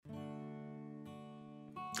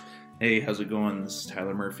Hey, how's it going? This is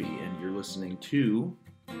Tyler Murphy, and you're listening to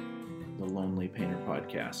the Lonely Painter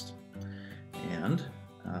Podcast. And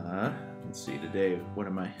let's see, today, what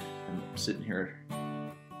am I? I'm sitting here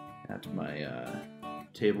at my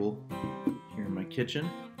table here in my kitchen.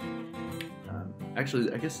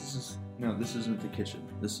 Actually, I guess this isn't the kitchen.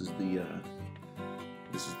 This is the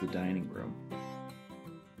dining room.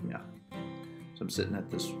 Yeah. So I'm sitting at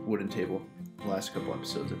this wooden table. The last couple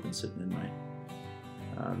episodes, I've been sitting in my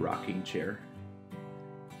rocking chair,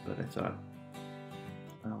 but I thought,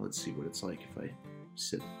 let's see what it's like if I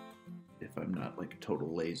sit, if I'm not like a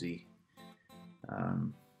total lazy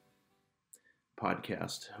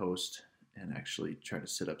podcast host, and actually try to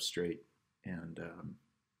sit up straight, and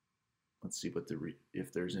let's see what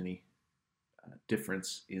if there's any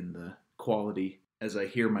difference in the quality as I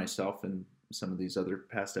hear myself in some of these other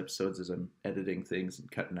past episodes as I'm editing things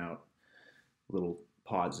and cutting out little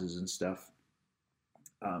pauses and stuff.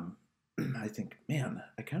 I think, man,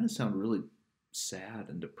 I kind of sound really sad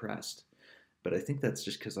and depressed, but I think that's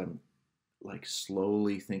just because I'm like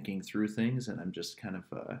slowly thinking through things, and I'm just kind of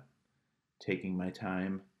taking my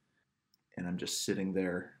time, and I'm just sitting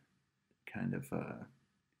there kind of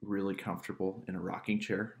really comfortable in a rocking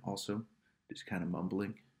chair also, just kind of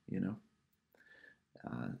mumbling,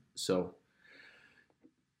 so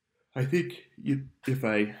I think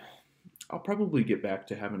I'll probably get back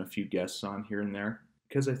to having a few guests on here and there,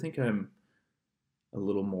 because I think I'm a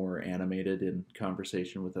little more animated in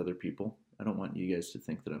conversation with other people. I don't want you guys to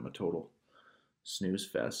think that I'm a total snooze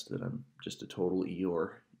fest, that I'm just a total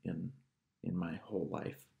Eeyore in my whole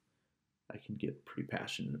life. I can get pretty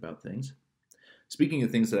passionate about things. Speaking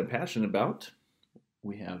of things that I'm passionate about,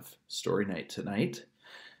 we have story night tonight.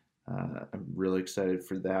 I'm really excited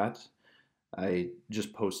for that. I just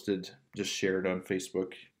shared on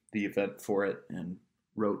Facebook the event for it, and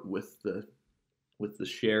wrote with the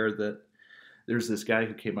share that there's this guy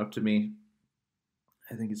who came up to me.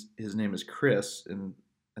 I think his name is Chris, and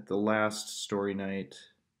at the last story night,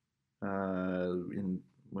 in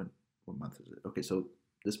what month is it? Okay, so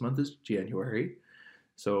this month is January.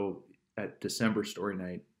 So at December story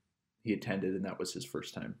night, he attended, and that was his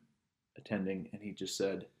first time attending. And he just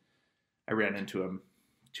said, I ran into him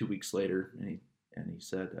 2 weeks later, and he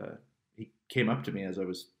said he came up to me as I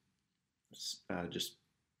was just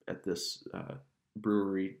at this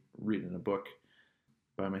brewery reading a book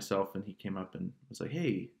by myself, and he came up and was like,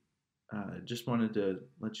 hey, just wanted to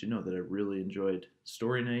let you know that I really enjoyed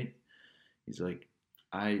story night. He's like,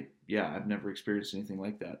 I've never experienced anything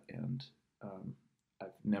like that, and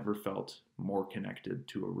I've never felt more connected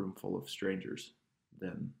to a room full of strangers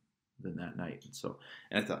than that night. And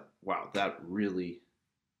I thought, wow, that really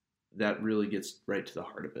gets right to the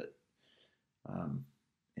heart of it.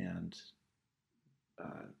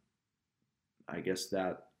 I guess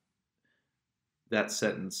that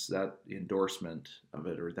sentence, that endorsement of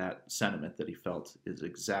it, or that sentiment that he felt, is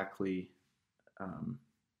exactly,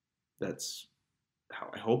 that's how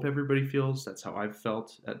I hope everybody feels. That's how I've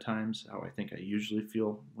felt at times, how I think I usually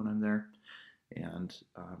feel when I'm there. And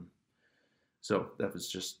so that was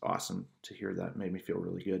just awesome to hear. That made me feel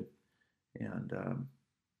really good. And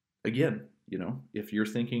again, if you're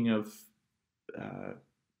thinking of,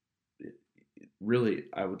 really,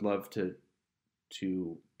 I would love to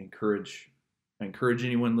encourage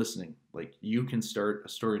anyone listening. Like, you can start a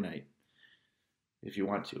story night if you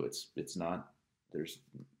want to. It's not, there's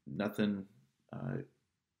nothing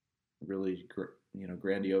really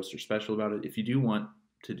grandiose or special about it. If you do want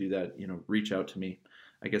to do that, reach out to me.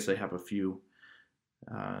 I guess I have a few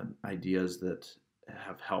ideas that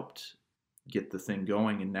have helped get the thing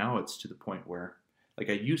going, and now it's to the point where, like,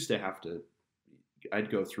 I used to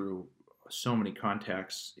I'd go through so many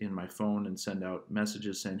contacts in my phone and send out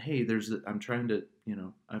messages saying, hey, I'm trying to,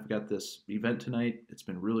 I've got this event tonight. It's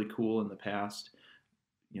been really cool in the past.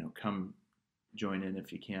 Come join in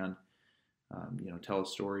if you can. Tell a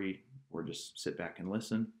story, or just sit back and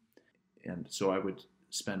listen. And so I would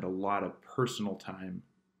spend a lot of personal time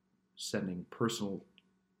sending personal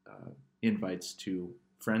invites to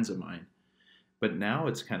friends of mine. But now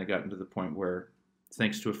it's kind of gotten to the point where,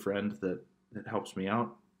 thanks to a friend that helps me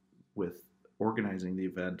out with organizing the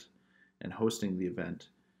event and hosting the event,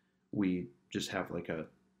 we just have like a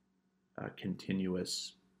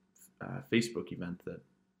continuous Facebook event that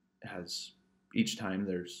has, each time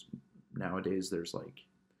nowadays there's like,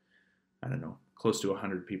 I don't know, close to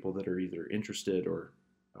 100 people that are either interested or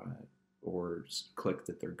click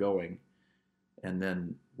that they're going. And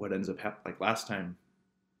then what ends up happening, like last time,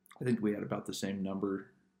 I think we had about the same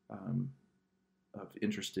number of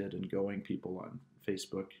interested and going people on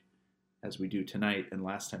Facebook as we do tonight. And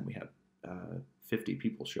last time we had 50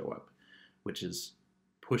 people show up, which is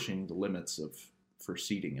pushing the limits for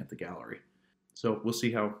seating at the gallery. So we'll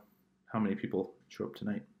see how many people show up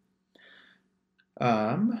tonight.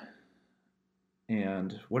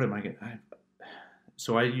 And what am I going to...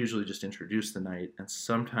 So I usually just introduce the night, and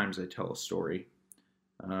sometimes I tell a story.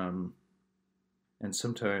 And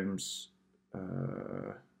sometimes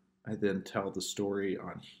I then tell the story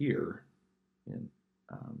on here. And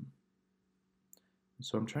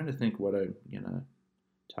so I'm trying to think what I'm going to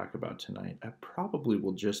talk about tonight. I probably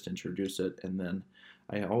will just introduce it, and then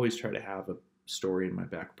I always try to have a story in my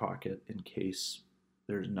back pocket in case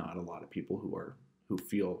there's not a lot of people who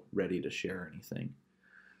feel ready to share anything.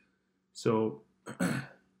 So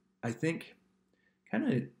I think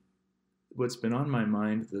kind of what's been on my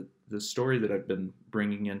mind, the story that I've been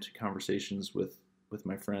bringing into conversations with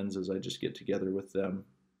my friends as I just get together with them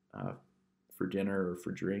for dinner or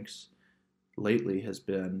for drinks lately, has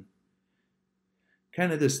been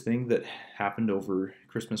kind of this thing that happened over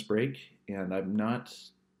Christmas break. And I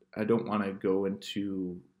don't want to go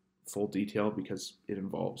into full detail because it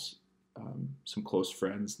involves some close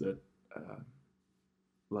friends that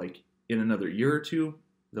like in another year or two,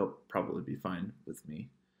 they'll probably be fine with me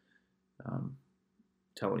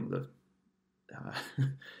telling the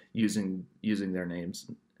using their names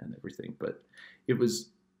and everything. But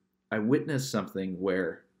I witnessed something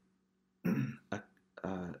where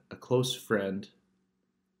a close friend,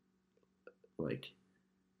 like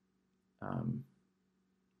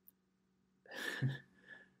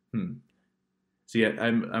See,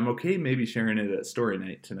 I'm okay maybe sharing it at story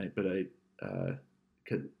night tonight, but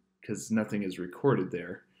because nothing is recorded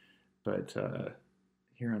there. But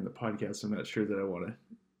here on the podcast, I'm not sure that I want to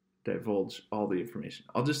divulge all the information.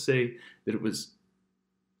 I'll just say that it was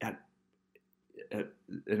and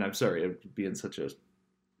I'm sorry, I'm being such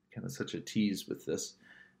a tease with this.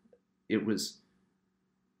 It was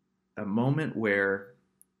a moment where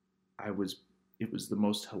it was the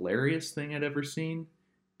most hilarious thing I'd ever seen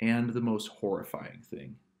and the most horrifying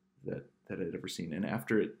thing that I'd ever seen. And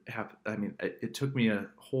after it happened, I mean, it took me a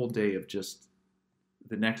whole day of just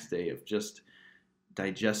the next day of just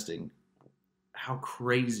digesting how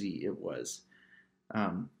crazy it was.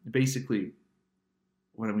 Basically,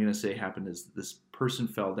 what I'm going to say happened is this person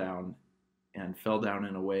fell down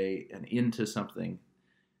in a way and into something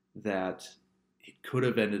that it could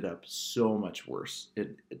have ended up so much worse.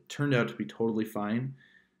 It turned out to be totally fine,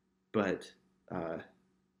 but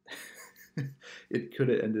it could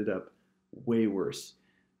have ended up way worse.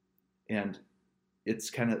 And it's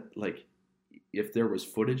kind of like, if there was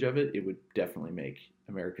footage of it, it would definitely make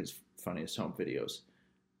America's Funniest Home Videos.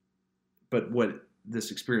 But what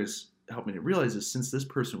this experience helped me to realize is, since this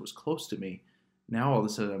person was close to me, now all of a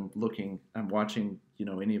sudden I'm watching,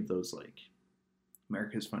 any of those like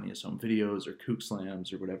America's Funniest Home Videos or Kook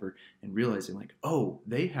Slams or whatever, and realizing like, oh,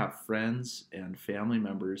 they have friends and family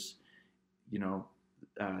members,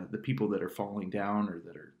 the people that are falling down or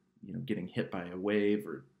that are, getting hit by a wave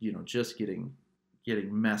or, just getting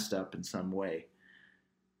messed up in some way.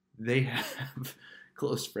 They have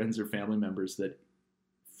close friends or family members that,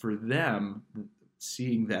 for them,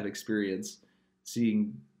 seeing that experience,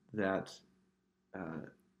 seeing that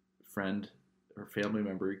friend or family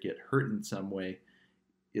member get hurt in some way,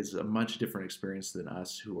 is a much different experience than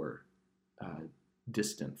us who are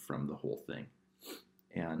distant from the whole thing.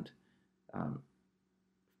 And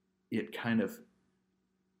it kind of,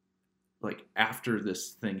 like, after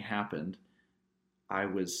this thing happened, I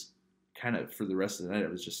was kind of, for the rest of the night, I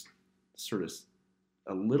was just sort of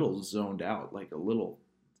a little zoned out, like a little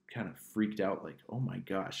kind of freaked out, like, oh my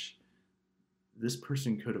gosh, this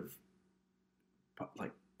person could have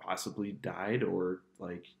like possibly died or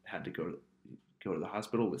like had to go to the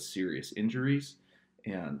hospital with serious injuries.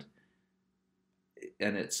 And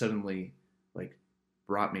it suddenly like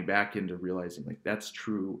brought me back into realizing like that's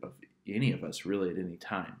true of any of us really at any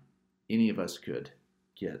time. Any of us could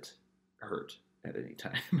get hurt at any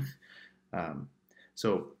time.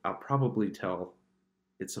 So I'll probably tell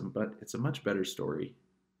it's a much better story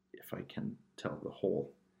if I can tell the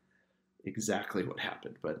whole exactly what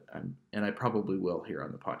happened. But I probably will here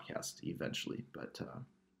on the podcast eventually, but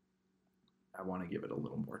I want to give it a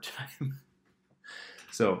little more time.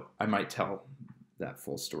 So I might tell that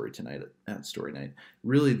full story tonight at story night.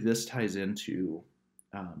 Really, this ties into,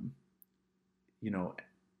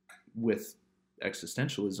 with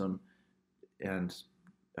existentialism and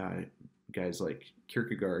guys like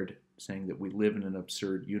Kierkegaard saying that we live in an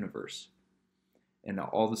absurd universe. And now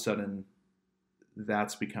all of a sudden,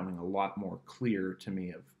 that's becoming a lot more clear to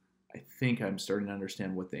me. I think I'm starting to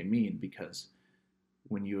understand what they mean, because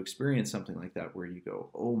when you experience something like that, where you go,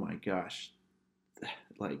 oh my gosh,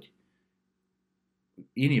 like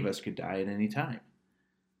any of us could die at any time.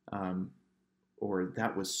 Um, or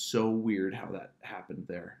that was so weird how that happened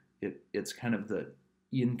there. It's kind of the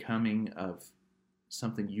incoming of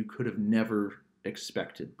something you could have never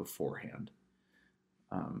expected beforehand.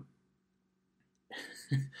 Um,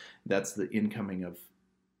 that's the incoming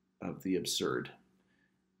of the absurd,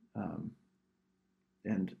 um,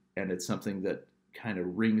 and it's something that kind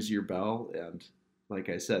of rings your bell. And like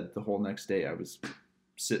I said, the whole next day I was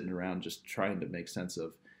sitting around just trying to make sense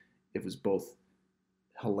of. It was both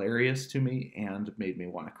hilarious to me and made me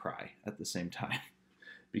want to cry at the same time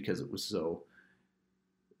because it was so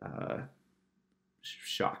uh,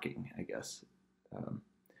 shocking, I guess. Um,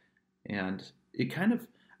 and it kind of,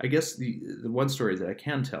 I guess the one story that I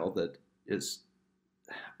can tell that is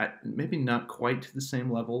maybe not quite to the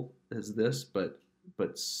same level as this, but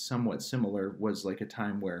somewhat similar, was like a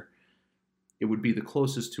time where it would be the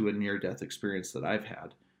closest to a near death experience that I've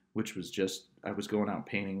had, which was just I was going out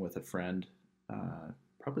painting with a friend,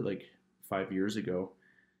 probably like 5 years ago,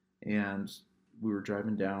 and we were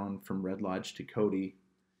driving down from Red Lodge to Cody,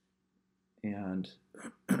 and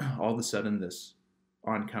all of a sudden this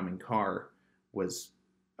oncoming car was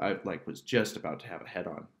I like was just about to have a head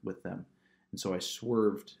on with them, and so I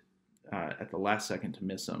swerved at the last second to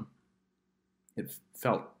miss them. It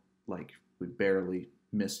felt like we barely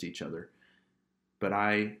missed each other, but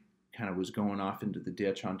I kind of was going off into the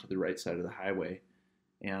ditch onto the right side of the highway,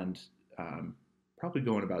 and probably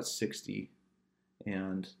going about 60,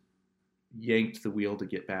 and yanked the wheel to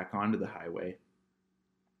get back onto the highway,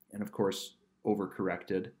 and of course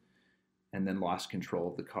overcorrected, and then lost control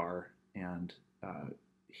of the car and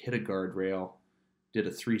hit a guardrail, did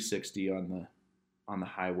a 360 on the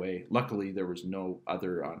highway. Luckily, there was no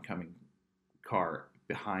other oncoming car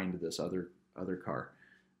behind this other car,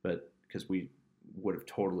 but because we would have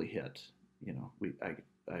totally hit,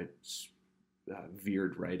 I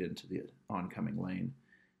veered right into the oncoming lane,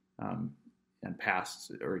 and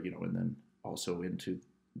passed, and then also into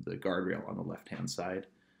the guardrail on the left hand side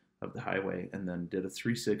of the highway, and then did a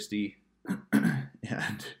 360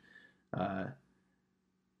 and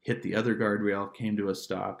hit the other guardrail, came to a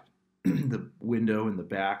stop. The window in the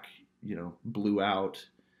back, blew out.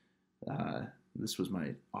 This was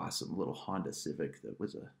my awesome little Honda Civic that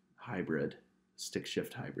was a hybrid, stick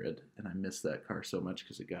shift hybrid, and I missed that car so much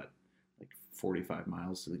because it got like 45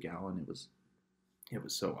 miles to the gallon. It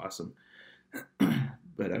was so awesome.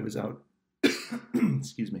 But I was out,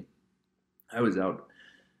 excuse me, I was out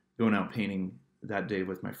going out painting that day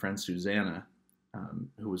with my friend Susanna,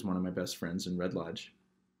 who was one of my best friends in Red Lodge,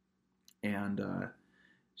 and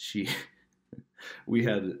we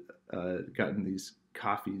had gotten these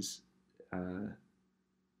coffees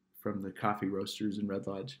from the coffee roasters in Red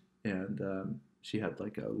Lodge, and she had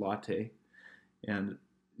like a latte, and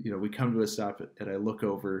we come to a stop, and I look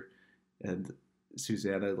over, and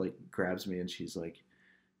Susanna like grabs me, and she's like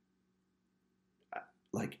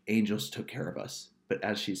angels took care of us. But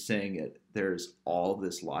as she's saying it, there's all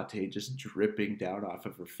this latte just dripping down off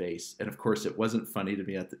of her face, and of course it wasn't funny to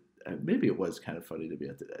me at the. Maybe it was kind of funny to me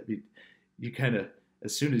at the. I mean, you kind of,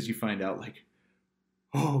 as soon as you find out, like,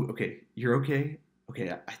 oh, okay, you're okay.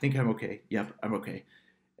 Okay, I think I'm okay. Yep, I'm okay.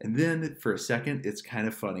 And then for a second, it's kind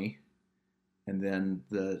of funny, and then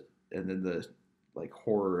the like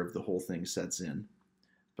horror of the whole thing sets in.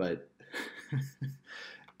 But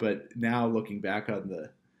but now looking back on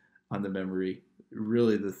the memory,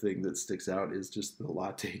 really the thing that sticks out is just the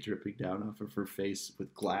latte dripping down off of her face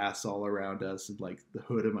with glass all around us, and like the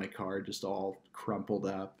hood of my car just all crumpled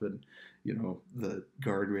up, and the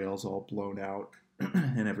guardrails all blown out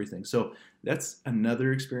and everything. So that's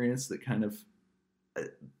another experience that kind of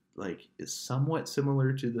like is somewhat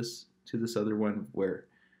similar to this other one, where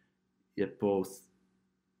it both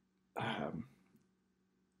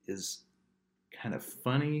is kind of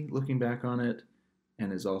funny looking back on it,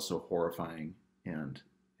 and is also horrifying, and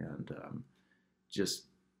just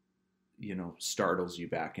startles you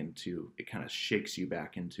back into it, kind of shakes you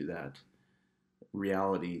back into that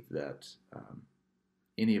reality that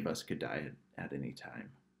any of us could die at any time,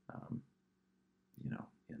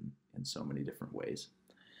 in so many different ways.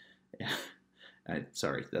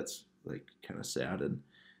 Sorry, that's like kind of sad and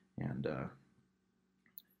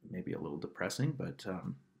maybe a little depressing, but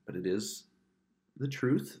it is the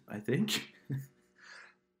truth, I think.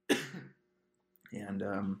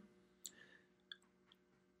 And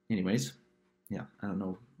anyways, yeah, I don't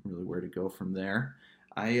know really where to go from there.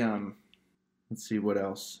 Let's see what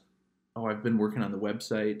else. Oh, I've been working on the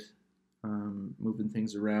website, moving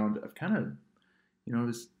things around. I've kind of, it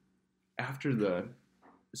was after the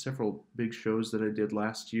several big shows that I did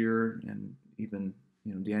last year, and even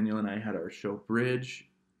Daniel and I had our show Bridge,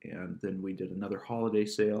 and then we did another holiday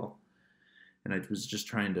sale, and I was just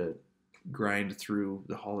trying to grind through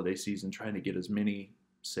the holiday season, trying to get as many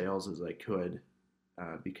sales as I could,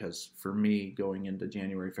 because for me, going into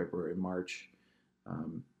January, February, March,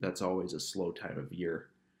 that's always a slow time of year,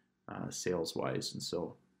 sales wise, and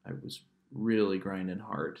so I was really grinding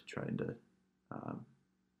hard trying to um,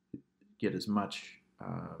 get as much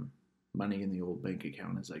money in the old bank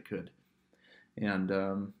account as I could.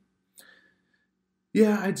 And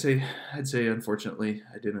yeah, I'd say unfortunately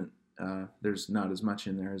I didn't. There's not as much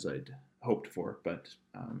in there as I'd hoped for, but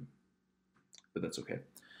that's okay.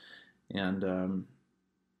 And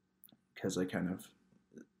because I kind of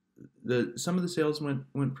some of the sales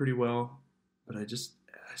went pretty well, but I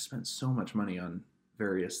spent so much money on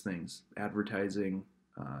various things, advertising,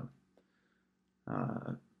 uh,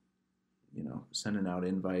 uh, sending out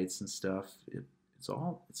invites and stuff.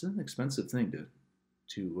 It's an expensive thing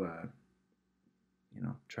to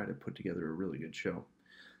try to put together a really good show.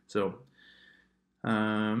 So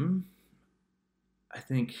um, I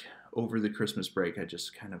think over the Christmas break, I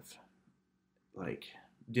just kind of like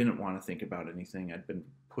didn't want to think about anything. I'd been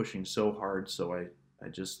pushing so hard, so I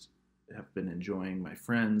just have been enjoying my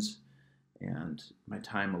friends and my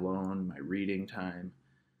time alone, my reading time,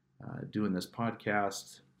 doing this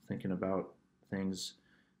podcast, thinking about things,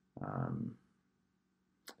 um,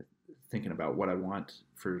 thinking about what I want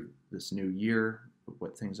for this new year,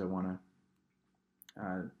 what things I want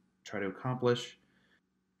to try to accomplish.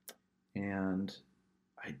 And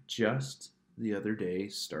I just the other day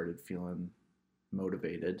started feeling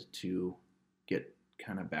motivated to get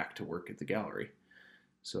kind of back to work at the gallery.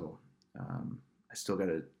 So I still got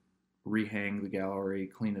to rehang the gallery,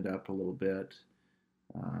 clean it up a little bit,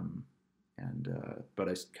 um, but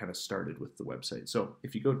I kind of started with the website. So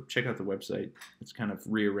if you go check out the website, it's kind of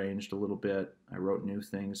rearranged a little bit. I wrote new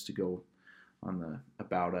things to go on the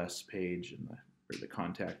About Us page and the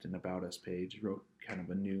Contact and About Us page. Wrote kind of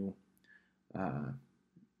a new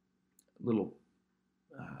little,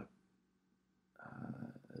 uh,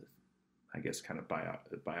 I guess, kind of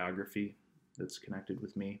biography that's connected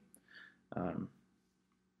with me. Um,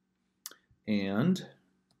 and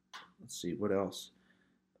let's see what else.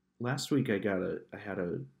 Last week there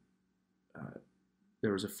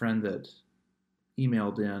was a friend that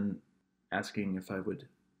emailed in asking if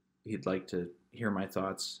he'd like to hear my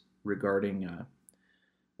thoughts regarding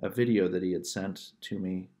a video that he had sent to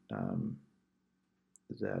me,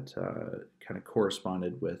 that kind of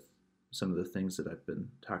corresponded with some of the things that I've been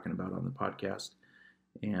talking about on the podcast.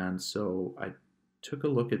 And so I took a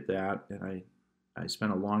look at that, and I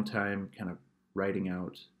spent a long time kind of writing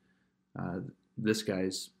out this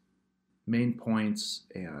guy's main points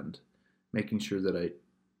and making sure that I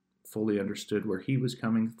fully understood where he was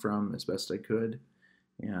coming from as best I could.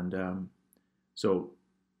 And so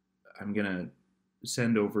I'm going to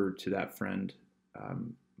send over to that friend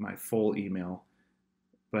my full email.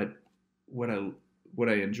 But what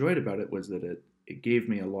I enjoyed about it was that it gave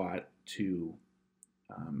me a lot to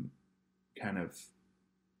kind of,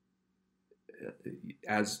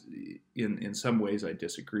 as in some ways I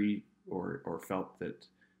disagree or felt that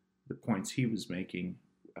the points he was making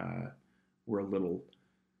were a little,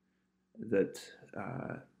 that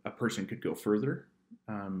a person could go further.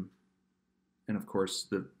 And of course,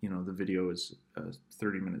 the video is a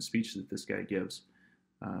 30-minute speech that this guy gives,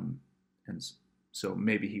 and so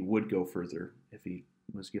maybe he would go further if he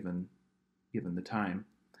was given the time.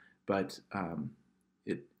 But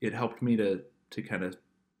it helped me to kind of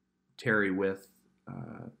tarry with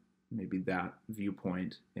maybe that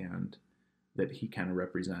viewpoint and that he kind of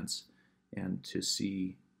represents, and to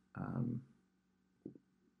see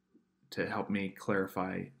to help me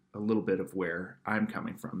clarify a little bit of where I'm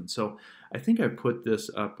coming from. And so I think I put this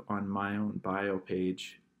up on my own bio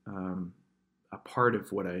page, a part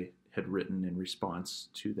of what I had written in response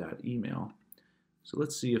to that email. So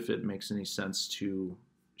let's see if it makes any sense to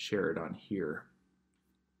share it on here.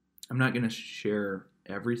 I'm not going to share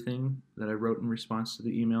everything that I wrote in response to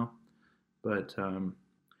the email, but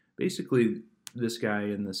basically this guy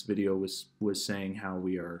in this video was saying how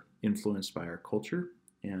we are influenced by our culture,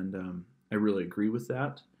 and I really agree with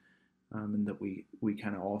that, and that we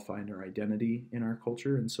kind of all find our identity in our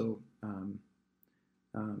culture, and so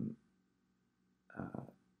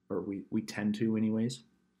or we tend to anyways.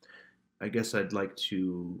 I guess I'd like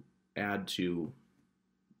to add to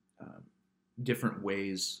different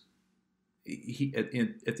ways. He at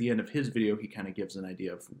the end of his video, he kind of gives an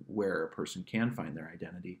idea of where a person can find their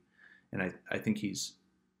identity, and I think he's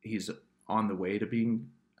on the way to being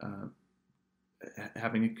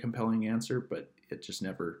having a compelling answer, but it just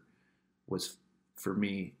never was for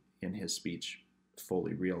me in his speech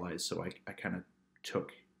fully realized. So I kind of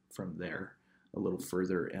took from there a little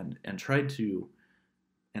further and I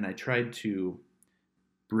tried to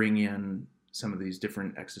bring in some of these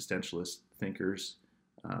different existentialist thinkers,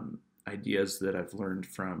 ideas that I've learned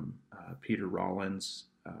from Peter Rollins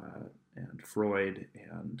and Freud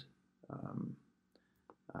and um,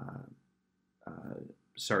 uh,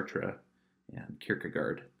 Sartre and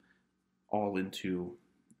Kierkegaard, all into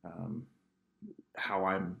how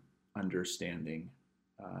I'm understanding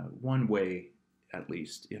one way, at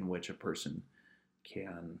least, in which a person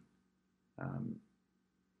can um,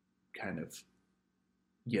 kind of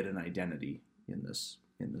get an identity in this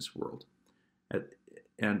world.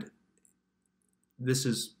 And this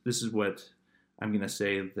is what I'm going to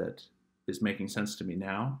say that is making sense to me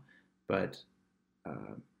now, but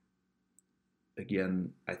uh,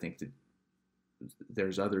 again, I think that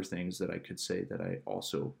there's other things that I could say that I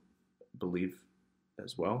also believe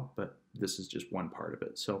as well, but this is just one part of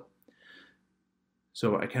it. So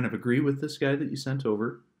I kind of agree with this guy that you sent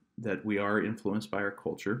over, that we are influenced by our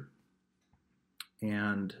culture.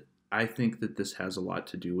 And I think that this has a lot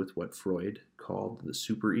to do with what Freud called the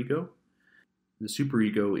superego. The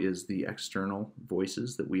superego is the external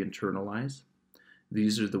voices that we internalize.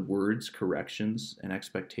 These are the words, corrections, and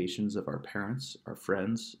expectations of our parents, our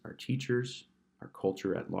friends, our teachers, our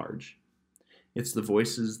culture at large. It's the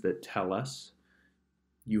voices that tell us,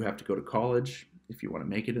 you have to go to college if you want to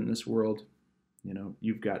make it in this world. You know,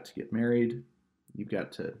 you've got to get married. You've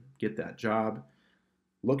got to get that job.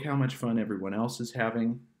 Look how much fun everyone else is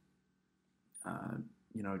having.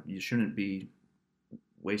 You know, you shouldn't be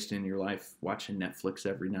wasting your life watching Netflix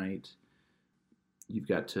every night. You've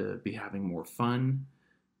got to be having more fun.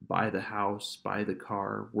 Buy the house, buy the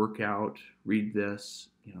car, work out, read this,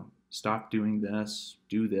 you know, stop doing this,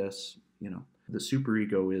 do this, you know. The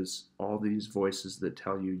superego is all these voices that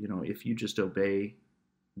tell you, you know, if you just obey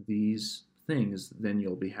these things, then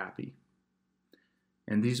you'll be happy.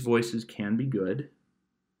 And these voices can be good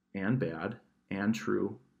and bad and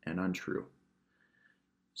true and untrue.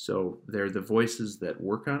 So they're the voices that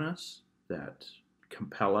work on us, that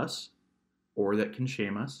compel us, or that can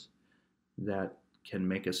shame us, that can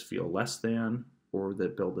make us feel less than, or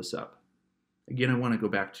that build us up. Again, I want to go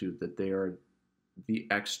back to that they are the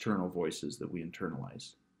external voices that we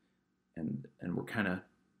internalize. And we're kind of,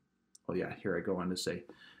 well, yeah, here I go on to say,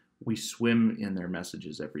 we swim in their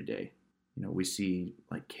messages every day. You know, we see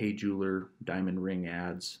like K Jeweler diamond ring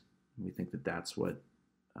ads. And we think that that's what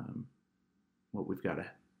we've got to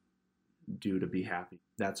do to be happy.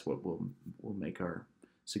 That's what will make our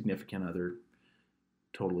significant other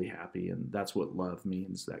totally happy, and that's what love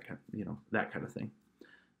means. That kind, you know, that kind of thing.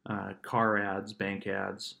 Car ads, bank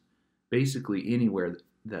ads, basically anywhere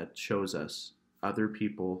that shows us other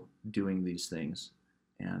people doing these things,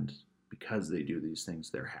 and because they do these things,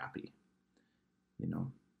 they're happy. You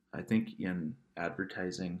know, I think in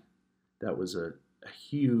advertising, that was a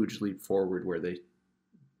huge leap forward where they,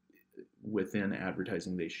 within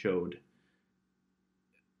advertising, they showed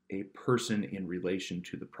a person in relation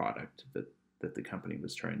to the product that the company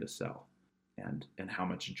was trying to sell, and how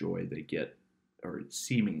much joy they get, or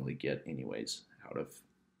seemingly get anyways, out of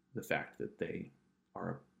the fact that they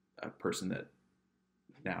are a person that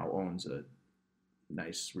now owns a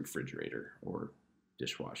nice refrigerator or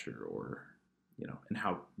dishwasher, or, you know, and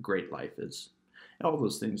how great life is. All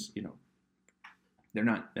those things, you know, they're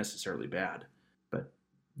not necessarily bad, but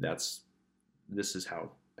this is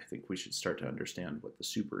how I think we should start to understand what the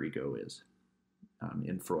superego is,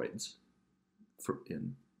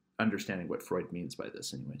 in understanding what Freud means by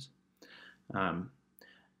this anyways.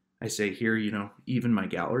 I say here, you know, even my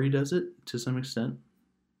gallery does it to some extent.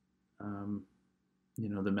 You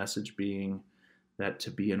know, the message being that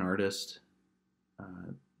to be an artist,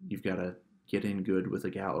 you've got to get in good with a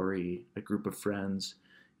gallery, a group of friends.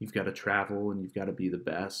 You've got to travel, and you've got to be the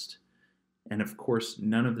best. And of course,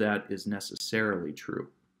 none of that is necessarily true.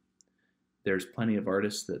 There's plenty of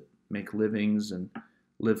artists that make livings and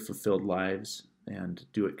live fulfilled lives and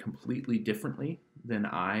do it completely differently than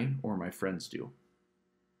I or my friends do.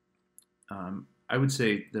 I would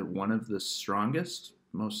say that one of the strongest,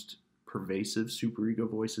 most pervasive superego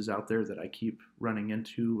voices out there that I keep running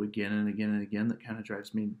into again and again and again, that kind of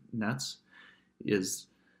drives me nuts, is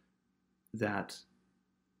that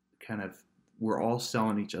kind of, we're all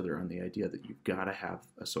selling each other on the idea that you've got to have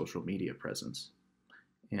a social media presence.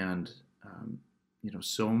 And, you know,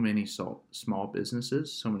 so many small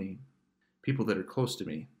businesses, so many people that are close to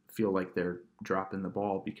me feel like they're dropping the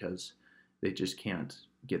ball because they just can't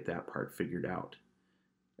get that part figured out.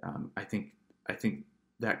 I think I think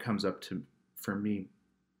that comes up to, for me,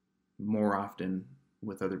 more often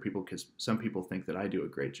with other people, because some people think that I do a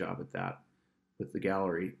great job at that with the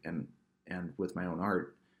gallery and with my own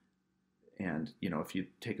art. And, if you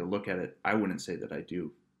take a look at it, I wouldn't say that I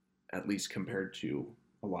do, at least compared to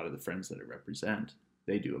a lot of the friends that I represent.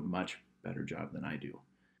 They do a much better job than I do.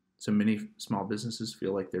 So many small businesses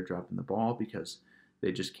feel like they're dropping the ball because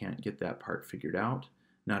they just can't get that part figured out,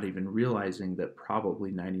 not even realizing that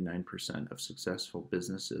probably 99% of successful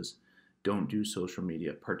businesses don't do social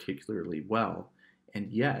media particularly well,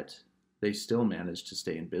 and yet they still manage to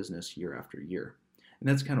stay in business year after year. And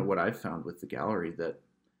that's kind of what I've found with the gallery, that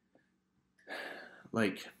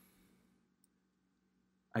like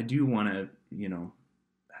I do want to,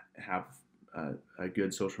 have a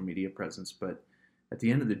good social media presence, but at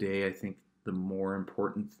the end of the day, I think the more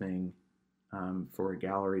important thing for a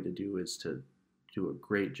gallery to do is to do a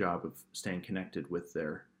great job of staying connected with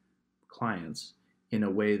their clients in a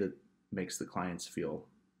way that makes the clients feel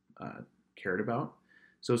cared about.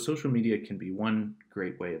 So social media can be one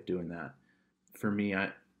great way of doing that. For me,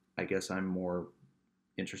 I guess I'm more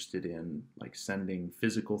interested in like sending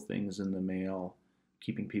physical things in the mail,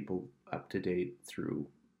 keeping people up to date through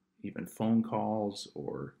even phone calls,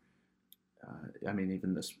 or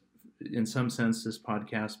even this, in some sense, this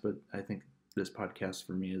podcast, but I think this podcast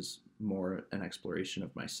for me is more an exploration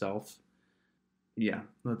of myself. Yeah,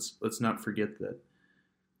 let's not forget that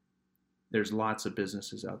there's lots of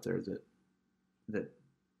businesses out there that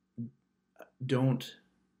don't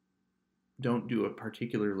do a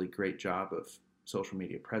particularly great job of social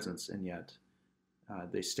media presence, and yet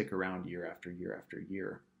they stick around year after year after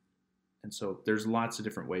year. And so there's lots of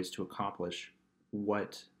different ways to accomplish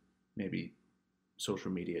what maybe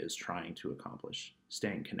social media is trying to accomplish: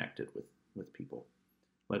 staying connected with people,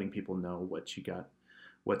 letting people know what you got,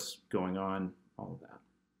 what's going on, all of that.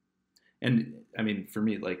 And for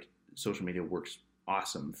me, like, social media works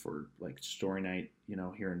awesome for like story night,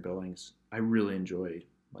 here in Billings. I really enjoy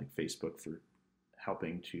like Facebook for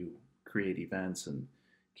helping to create events and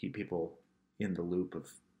keep people in the loop of,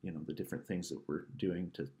 the different things that we're doing,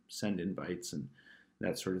 to send invites and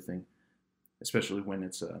that sort of thing, especially when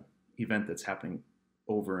it's a event that's happening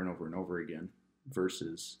over and over and over again,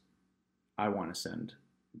 versus I want to send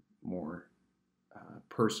more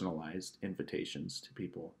personalized invitations to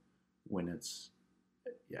people when it's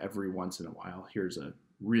every once in a while. Here's a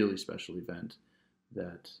really special event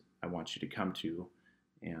that I want you to come to,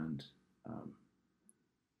 and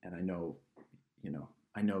I know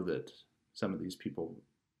that some of these people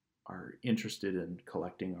are interested in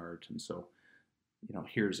collecting art, and so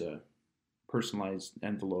here's a personalized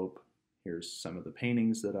envelope. Here's some of the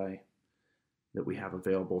paintings that we have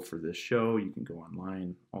available for this show. You can go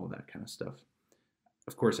online, all of that kind of stuff.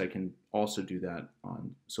 Of course, I can also do that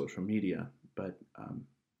on social media, but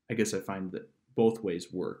I guess I find that both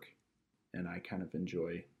ways work, and I kind of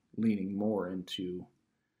enjoy leaning more into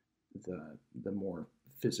the more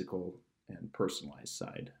physical and personalized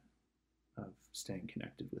side of staying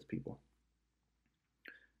connected with people.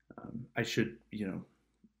 I should,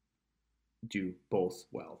 do both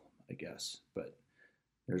well, I guess, but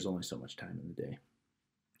there's only so much time in the day.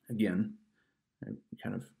 Again, I'm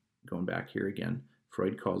kind of going back here again.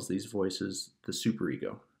 Freud calls these voices the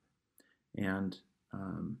superego, and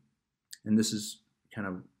this is kind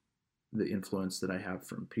of the influence that I have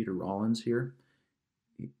from Peter Rollins here.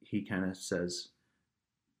 He kind of says,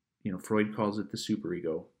 Freud calls it the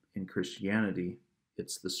superego. In Christianity,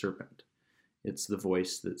 it's the serpent. It's the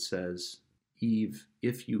voice that says, Eve,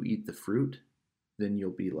 if you eat the fruit, then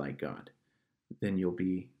you'll be like God. Then you'll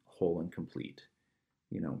be whole and complete.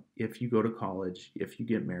 If you go to college, if you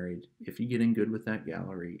get married, if you get in good with that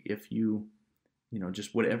gallery, if you,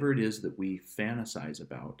 just whatever it is that we fantasize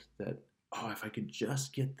about, that, if I could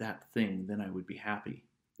just get that thing, then I would be happy.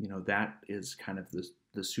 That is kind of the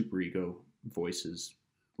superego voices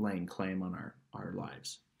laying claim on our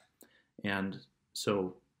lives. And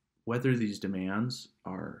so whether these demands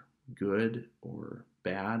are good or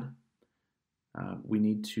bad, we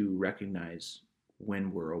need to recognize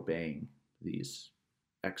when we're obeying these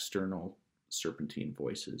external serpentine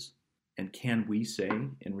voices. And can we say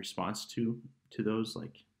in response to those,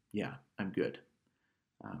 like, yeah, I'm good.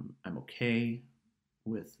 I'm okay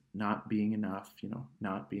with not being enough,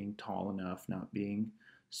 not being tall enough, not being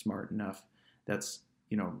smart enough. That's,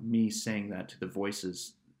 me saying that to the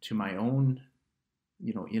voices, to my own,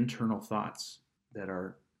 internal thoughts that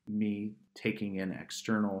are me taking in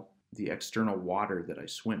the external water that I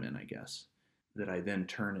swim in, I guess, that I then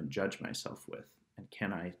turn and judge myself with. And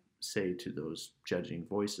can I say to those judging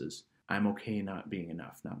voices, I'm okay not being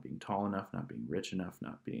enough, not being tall enough, not being rich enough,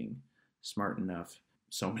 not being smart enough,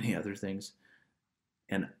 so many other things.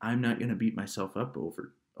 And I'm not going to beat myself up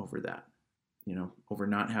over that, over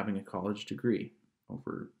not having a college degree,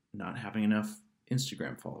 over not having enough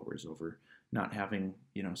Instagram followers, over not having,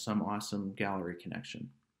 some awesome gallery connection.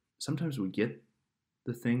 Sometimes we get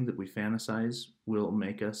the thing that we fantasize will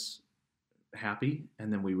make us happy,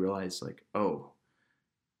 and then we realize, like, oh,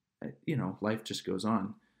 life just goes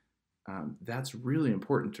on. That's really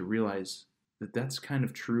important to realize that that's kind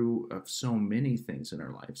of true of so many things in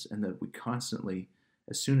our lives, and that we constantly,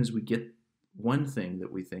 as soon as we get one thing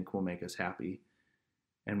that we think will make us happy,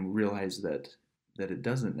 and realize that it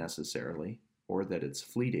doesn't necessarily, or that it's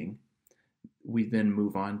fleeting, we then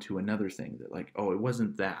move on to another thing that, like, oh, it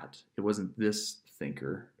wasn't this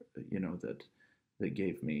thinker, that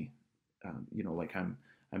gave me, like,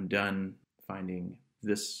 I'm done finding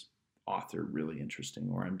this author really interesting,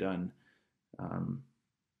 or I'm done,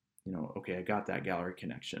 okay, I got that gallery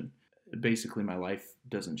connection. Basically, my life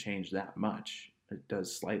doesn't change that much. It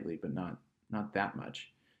does slightly, but not that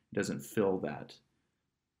much. It doesn't fill that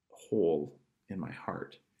hole in my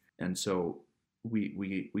heart. And so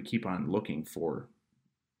we keep on looking for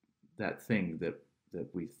that thing that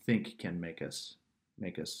we think can make us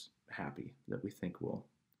happy, that we think will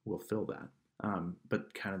fill that.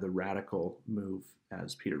 But kind of the radical move,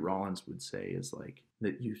 as Peter Rollins would say, is like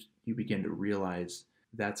that you begin to realize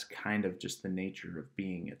that's kind of just the nature of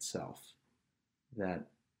being itself. That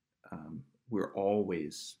we're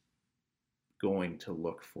always going to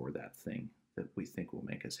look for that thing that we think will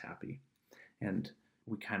make us happy. And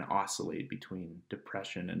we kind of oscillate between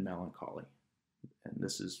depression and melancholy. And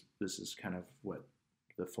this is kind of what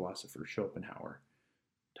the philosopher Schopenhauer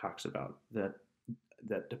talks about,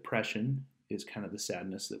 that depression is kind of the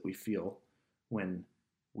sadness that we feel when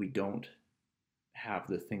we don't have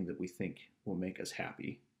the thing that we think will make us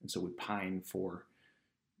happy. And so we pine for,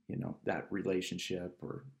 that relationship,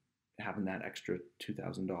 or having that extra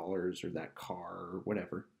 $2,000, or that car, or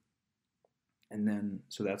whatever. And then,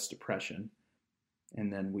 so that's depression.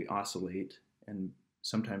 And then we oscillate, and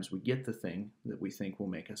sometimes we get the thing that we think will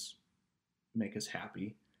make us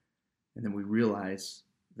happy. And then we realize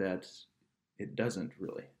that it doesn't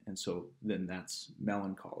really. And so then that's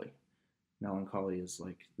melancholy. Melancholy is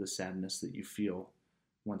like the sadness that you feel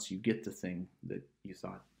once you get the thing that you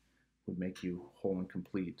thought would make you whole and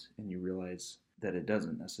complete, and you realize that it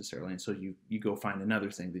doesn't necessarily. And so you go find another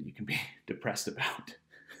thing that you can be depressed about.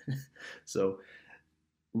 So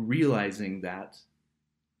realizing that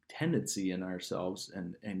tendency in ourselves,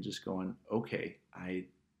 and just going, okay,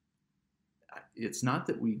 it's not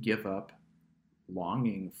that we give up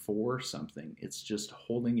longing for something. It's just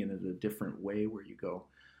holding it in a different way, where you go,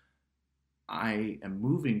 I am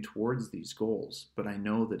moving towards these goals, but I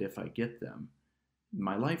know that if I get them,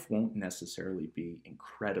 my life won't necessarily be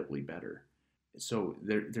incredibly better. So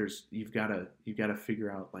you've got to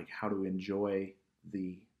figure out, like, how to enjoy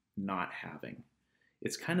the not having.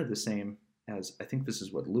 It's kind of the same as, I think this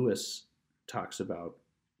is what Lewis talks about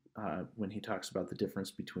when he talks about the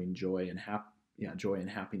difference between joy and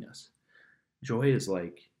happiness. Joy is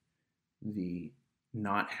like the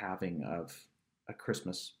not having of a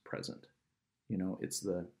Christmas present.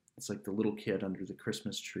 It's like the little kid under the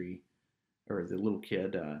Christmas tree, or the little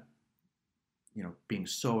kid, being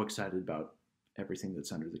so excited about everything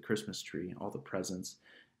that's under the Christmas tree, all the presents,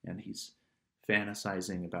 and he's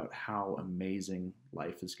fantasizing about how amazing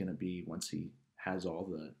life is going to be once he has all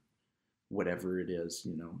the whatever it is,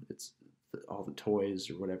 it's all the toys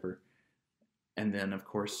or whatever. And then, of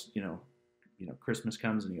course, Christmas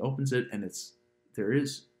comes and he opens it, and there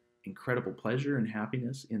is incredible pleasure and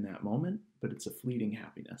happiness in that moment, but it's a fleeting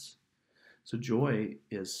happiness. So joy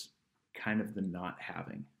is kind of the not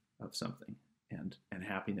having of something, and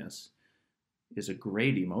happiness is a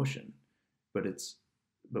great emotion, but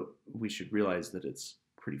we should realize that it's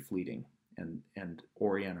pretty fleeting, and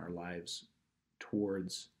orient our lives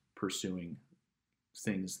towards pursuing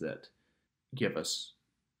things that give us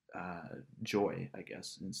joy, I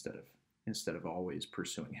guess, instead of always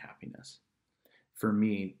pursuing happiness. For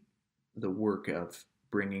me, the work of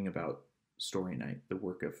bringing about Story Night, the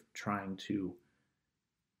work of trying to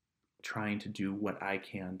do what I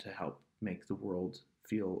can to help make the world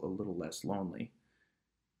feel a little less lonely.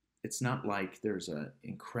 It's not like there's an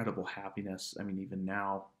incredible happiness. I mean, even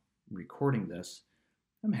now, recording this,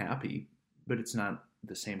 I'm happy, but it's not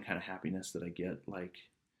the same kind of happiness that I get, like,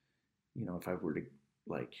 if I were to,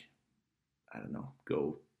 like, I don't know,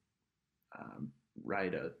 go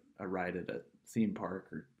ride a ride at a theme park,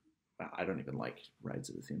 or I don't even like rides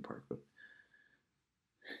at a theme park, but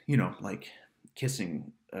like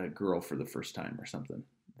kissing a girl for the first time or something.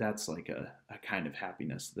 That's like a kind of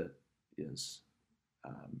happiness that is,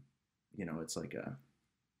 it's like a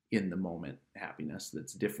in the moment happiness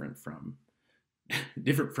that's different from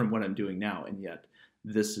what I'm doing now, and yet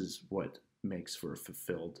this is what makes for a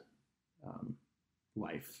fulfilled um,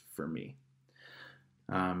 life for me.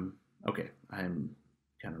 Okay, I'm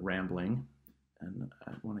kind of rambling, and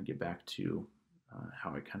I want to get back to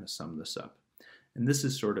how I kind of sum this up. And this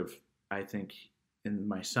is sort of, I think, in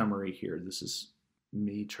my summary here, this is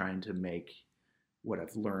me trying to make what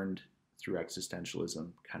I've learned through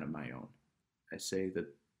existentialism kind of my own. I say that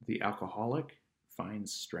the alcoholic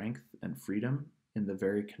finds strength and freedom in the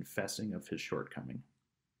very confessing of his shortcoming.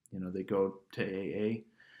 They go to AA,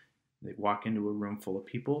 they walk into a room full of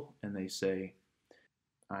people, and they say,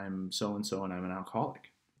 I'm so and so and I'm an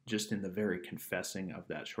alcoholic. Just in the very confessing of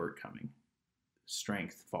that shortcoming,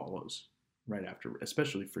 strength follows right after,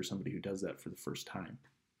 especially for somebody who does that for the first time.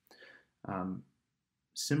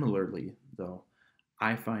 Similarly, though,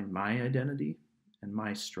 I find my identity and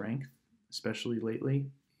my strength, especially lately,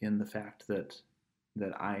 in the fact that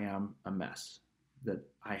I am a mess, that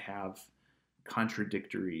I have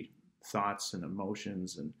contradictory thoughts and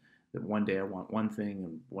emotions, and that one day I want one thing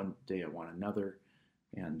and one day I want another,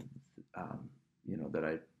 and that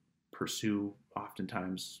I pursue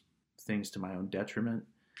oftentimes things to my own detriment.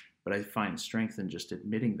 But I find strength in just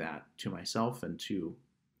admitting that to myself and to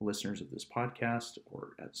listeners of this podcast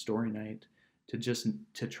or at story night,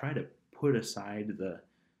 to try to put aside the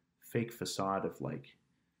fake facade of, like,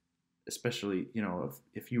 especially,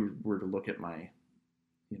 if you were to look at my,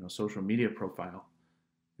 social media profile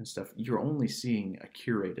and stuff, you're only seeing a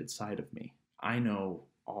curated side of me. I know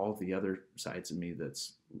all the other sides of me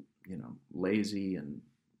that's, lazy and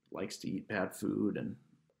likes to eat bad food and,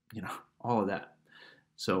 all of that.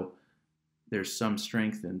 So there's some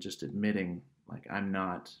strength in just admitting, like, I'm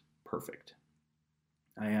not perfect.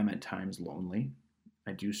 I am at times lonely.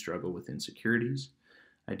 I do struggle with insecurities.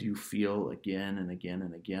 I do feel again and again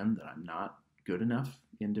and again that I'm not good enough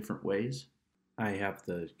in different ways. I have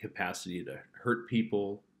the capacity to hurt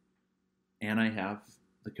people, and I have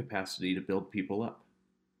the capacity to build people up.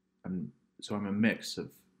 I'm a mix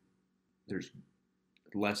of, there's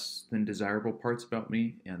less than desirable parts about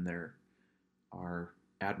me, and there are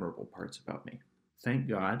admirable parts about me. Thank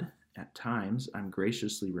God, at times, I'm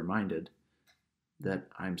graciously reminded that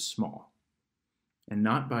I'm small, and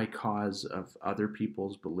not by cause of other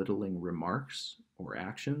people's belittling remarks or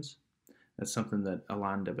actions. That's something that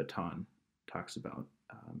Alain de Botton talks about.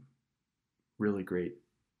 Really great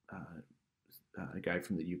a guy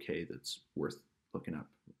from the UK that's worth looking up,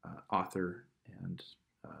 author and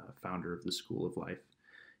founder of the School of Life.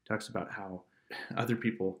 Talks about how other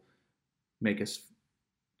people make us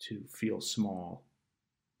to feel small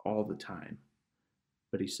all the time.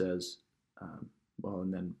 But he says,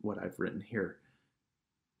 and then what I've written here.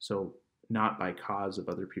 So not by cause of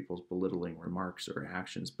other people's belittling remarks or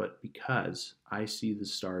actions, but because I see the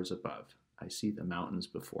stars above, I see the mountains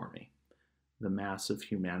before me, the mass of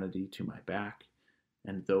humanity to my back,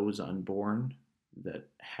 and those unborn that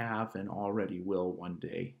have and already will one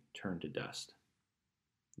day turn to dust.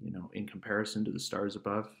 In comparison to the stars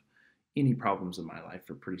above, any problems in my life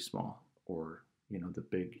are pretty small, or, the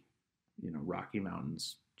big, Rocky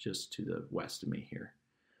Mountains just to the west of me here,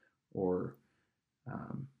 or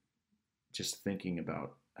just thinking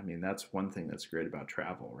about, that's one thing that's great about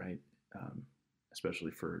travel, right?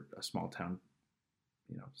 Especially for a small town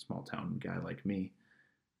guy like me,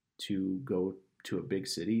 to go to a big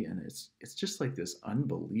city, and it's just like this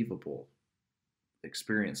unbelievable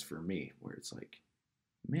experience for me, where it's like,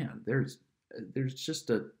 man, there's just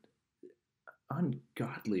a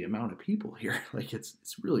ungodly amount of people here. Like,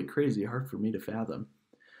 it's really crazy, hard for me to fathom,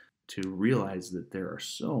 to realize that there are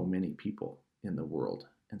so many people in the world,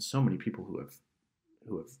 and so many people who have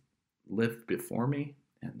lived before me,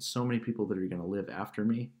 and so many people that are going to live after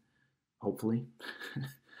me, hopefully.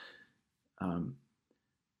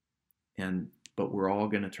 But we're all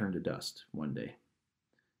going to turn to dust one day.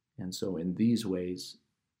 And so in these ways,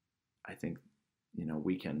 I think,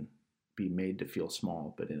 we can be made to feel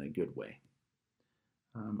small, but in a good way.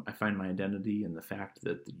 I find my identity in the fact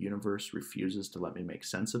that the universe refuses to let me make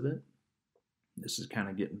sense of it. This is kind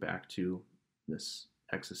of getting back to this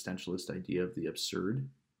existentialist idea of the absurd.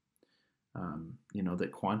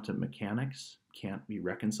 That quantum mechanics can't be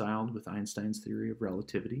reconciled with Einstein's theory of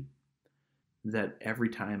relativity. That every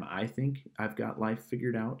time I think I've got life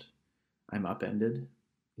figured out, I'm upended.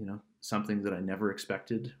 Something that I never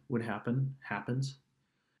expected would happen happens.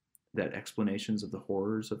 That explanations of the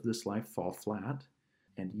horrors of this life fall flat.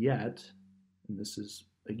 And yet, and this is,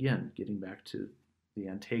 again, getting back to the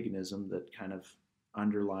antagonism that kind of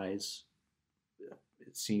underlies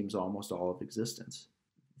it seems almost all of existence.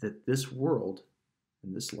 That this world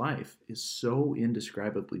and this life is so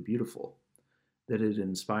indescribably beautiful that it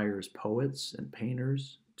inspires poets and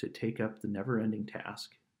painters to take up the never ending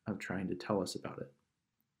task of trying to tell us about it.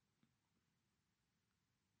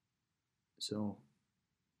 So,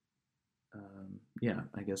 yeah,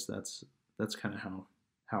 I guess that's kind of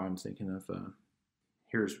how I'm thinking of.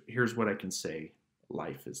 Here's what I can say: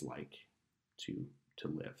 life is like to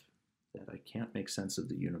live. That I can't make sense of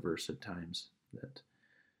the universe at times. That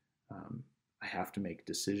I have to make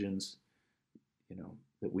decisions.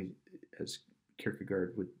 That we, as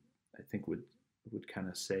Kierkegaard would, I think would kind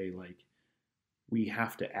of say, like, we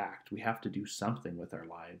have to act. We have to do something with our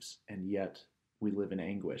lives, and yet we live in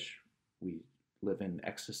anguish. We live in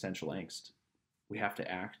existential angst. We have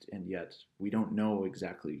to act, and yet we don't know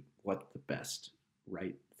exactly what the best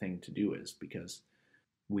right thing to do is, because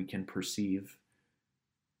we can perceive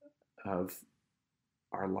of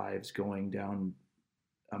our lives going down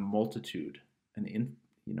a multitude, an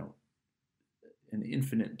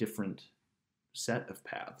infinite different set of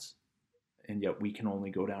paths, and yet we can only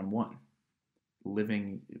go down one,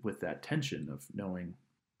 living with that tension of knowing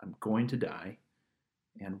I'm going to die,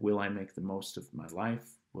 and will I make the most of my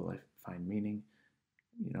life? Will I find meaning?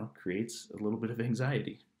 Creates a little bit of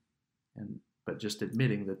anxiety, but just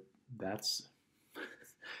admitting that that's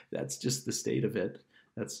that's just the state of it.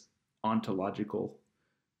 That's ontological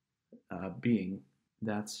being.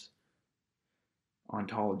 That's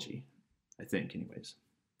ontology, I think. Anyways,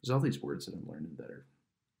 there's all these words that I'm learning that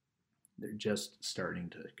they're just starting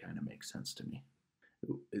to kind of make sense to me.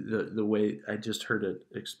 The way I just heard it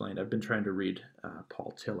explained, I've been trying to read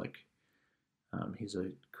Paul Tillich. He's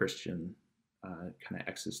a Christian kind of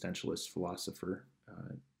existentialist philosopher,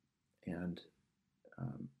 and I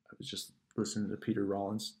was just listening to Peter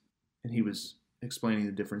Rollins, and he was explaining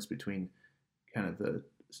the difference between kind of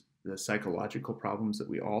the psychological problems that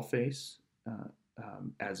we all face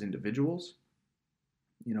as individuals.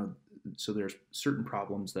 So there's certain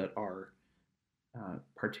problems that are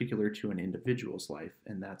particular to an individual's life,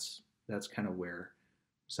 and that's kind of where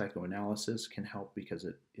psychoanalysis can help, because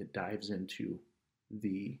it dives into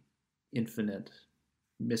the infinite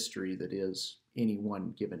mystery that is any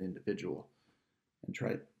one given individual, and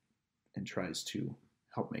tries to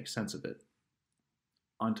help make sense of it.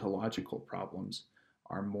 Ontological problems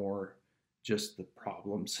are more just the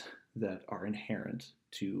problems that are inherent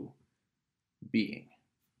to being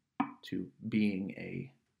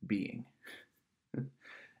a being,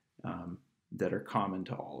 that are common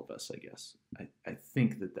to all of us, I guess. I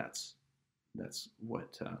think that's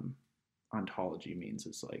what ontology means.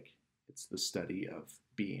 Is like, it's the study of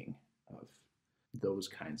being, of those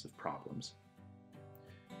kinds of problems.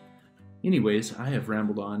 Anyways, I have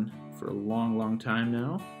rambled on for a long, long time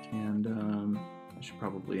now, and I should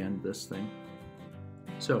probably end this thing.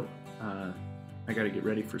 So, I got to get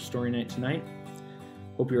ready for story night tonight.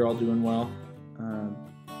 Hope you're all doing well.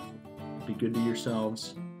 Be good to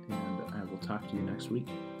yourselves, and I will talk to you next week.